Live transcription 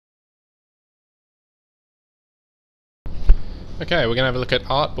Okay, we're going to have a look at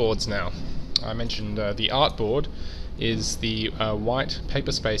artboards now. I mentioned the artboard is the white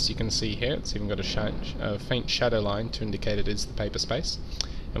paper space you can see here. It's even got a faint shadow line to indicate it is the paper space.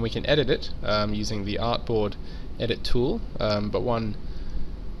 And we can edit it using the artboard edit tool, but one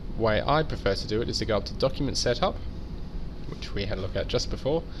way I prefer to do it is to go up to Document Setup, which we had a look at just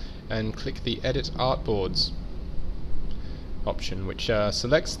before, and click the Edit Artboards option, which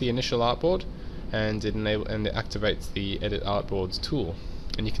selects the initial artboard and it activates the Edit Artboards tool.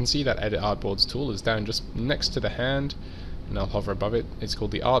 And you can see that Edit Artboards tool is down just next to the hand, and I'll hover above it. It's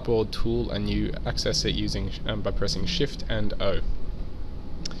called the Artboard tool, and you access it using by pressing Shift and O.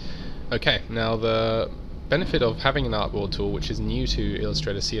 Okay, now the benefit of having an artboard tool, which is new to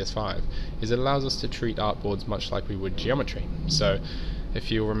Illustrator CS5, is it allows us to treat artboards much like we would geometry. So if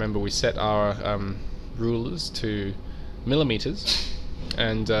you'll remember, we set our rulers to millimeters,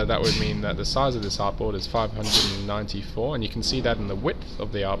 and that would mean that the size of this artboard is 594, and you can see that in the width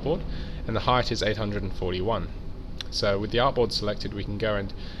of the artboard, and the height is 841. So with the artboard selected, we can go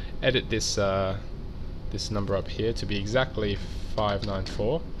and edit this this number up here to be exactly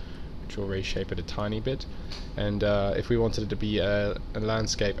 594, which will reshape it a tiny bit. And if we wanted it to be a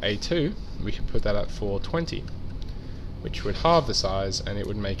landscape A2, we could put that at 420, which would halve the size, and it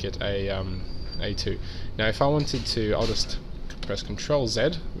would make it a A2. Now if I wanted to, I'll just press Ctrl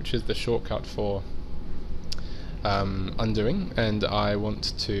Z, which is the shortcut for undoing, and I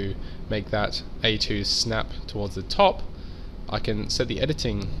want to make that A2 snap towards the top. I can set the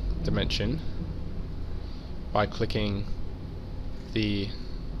editing dimension by clicking the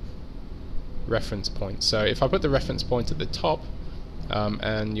reference point. So if I put the reference point at the top,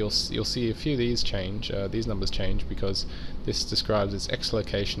 and you'll see a few of these change, these numbers change, because this describes its X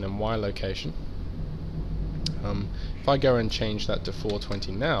location and Y location. If I go and change that to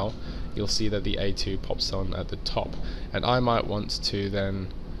 420 now, you'll see that the A2 pops on at the top, and I might want to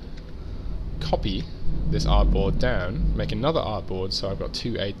then copy this artboard down, make another artboard, so I've got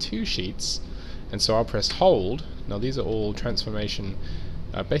two A2 sheets, and so I'll press hold. Now these are all transformation,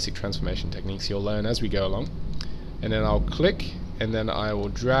 basic transformation techniques you'll learn as we go along, and then I'll click, and then I will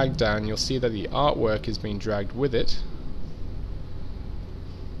drag down. You'll see that the artwork is being dragged with it,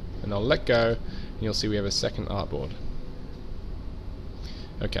 and I'll let go, and you'll see we have a second artboard.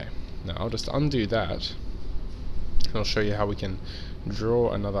 Okay, now I'll just undo that, and I'll show you how we can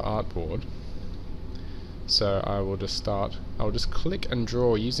draw another artboard. So I will just click and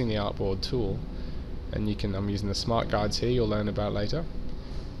draw using the artboard tool, and I'm using the smart guides here you'll learn about later,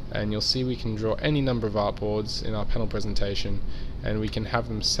 and you'll see we can draw any number of artboards in our panel presentation, and we can have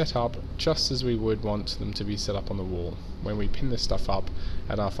them set up just as we would want them to be set up on the wall when we pin this stuff up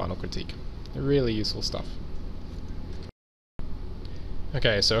at our final critique. Really useful stuff.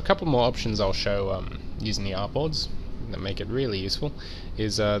 Okay, so a couple more options I'll show using the artboards that make it really useful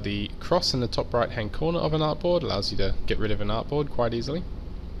is the cross in the top right hand corner of an artboard allows you to get rid of an artboard quite easily.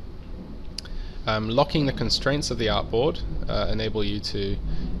 Locking the constraints of the artboard enable you to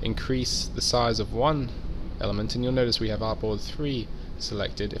increase the size of one element, and you'll notice we have artboard 3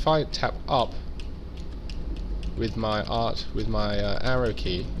 selected. If I tap up with my arrow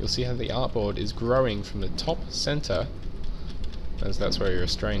key, you'll see how the artboard is growing from the top center, as that's where you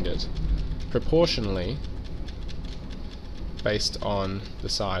restrained it, proportionally based on the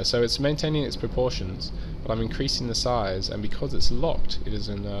size. So it's maintaining its proportions, but I'm increasing the size, and because it's locked, it is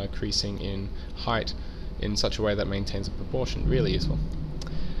increasing in height in such a way that maintains a proportion. Really useful.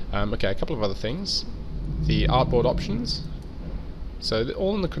 Okay, a couple of other things. The artboard options. So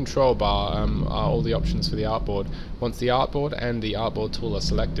all in the control bar are all the options for the artboard once the artboard and the artboard tool are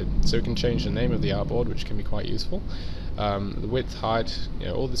selected. So we can change the name of the artboard, which can be quite useful. The width, height,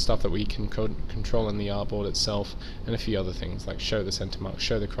 all the stuff that we can control in the artboard itself, and a few other things like show the center mark,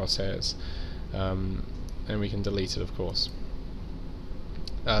 show the crosshairs, and we can delete it, of course.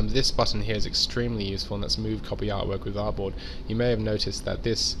 This button here is extremely useful, and that's Move Copy Artwork with Artboard. You may have noticed that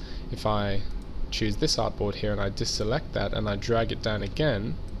this, if I choose this artboard here and I deselect that and I drag it down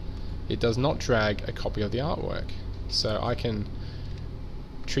again, it does not drag a copy of the artwork. So I can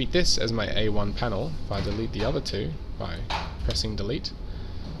treat this as my A1 panel if I delete the other two by pressing delete.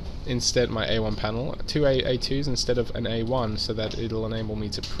 Instead, my A1 panel, two A2s instead of an A1, so that it'll enable me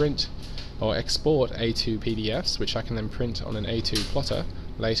to print or export A2 PDFs, which I can then print on an A2 plotter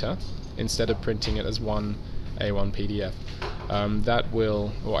later instead of printing it as one A1 PDF.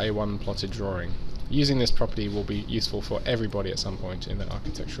 Or A1 plotted drawing. Using this property will be useful for everybody at some point in their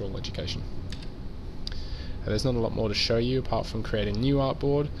architectural education. There's not a lot more to show you apart from creating a new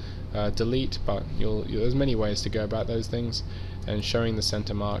artboard, delete, but there's many ways to go about those things, and showing the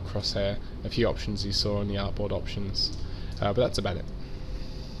center mark, crosshair, a few options you saw in the artboard options. but that's about it.